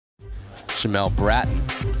Shamel Bratton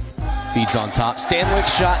feeds on top. Stanwyck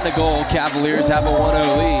shot in the goal. Cavaliers have a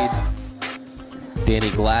 1-0 lead. Danny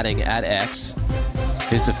Gladding at X.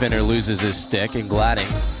 His defender loses his stick, and Gladding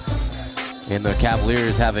and the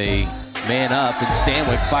Cavaliers have a man up, and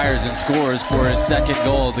Stanwyck fires and scores for his second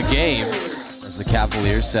goal of the game as the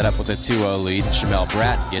Cavaliers set up with a 2-0 lead, and Shamel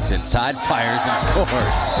Bratton gets inside, fires and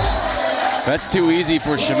scores. That's too easy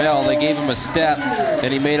for Shamel. They gave him a step,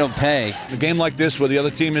 and he made him pay. A game like this where the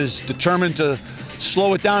other team is determined to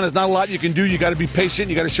slow it down, there's not a lot you can do. You got to be patient,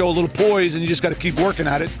 you got to show a little poise, and you just got to keep working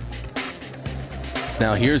at it.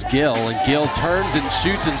 Now here's Gill, and Gill turns and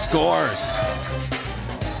shoots and scores.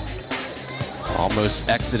 Almost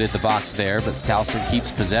exited the box there, but Towson keeps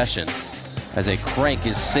possession as a crank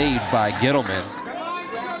is saved by Gittleman.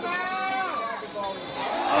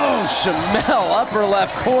 Oh, Shamel, upper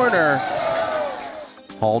left corner.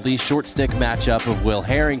 Haldy, short stick matchup of Will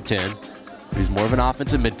Harrington, who's more of an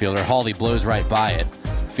offensive midfielder. Haldy blows right by it.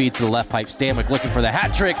 Feeds to the left pipe. Stanwyck looking for the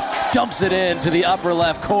hat trick. Dumps it in to the upper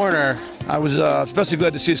left corner. I was especially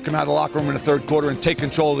glad to see us come out of the locker room in the third quarter and take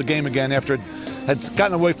control of the game again after it had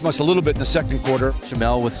gotten away from us a little bit in the second quarter.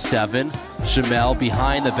 Shamel with 7. Shamel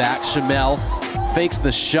behind the back. Shamel fakes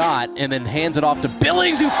the shot and then hands it off to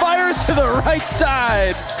Billings, who fires to the right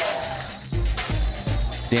side.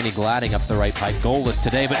 Danny Gladding up the right pipe. Goalless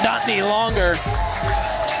today, but not any longer.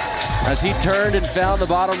 As he turned and found the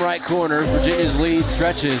bottom right corner, Virginia's lead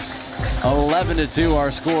stretches 11-2. Our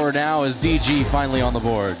score now is DG finally on the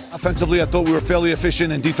board. Offensively, I thought we were fairly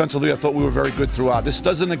efficient, and defensively, I thought we were very good throughout. This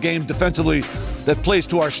isn't a game defensively that plays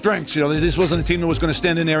to our strengths. You know, this wasn't a team that was going to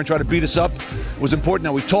stand in there and try to beat us up. It was important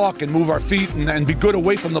that we talk and move our feet and be good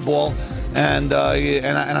away from the ball. And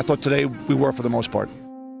I thought today we were for the most part.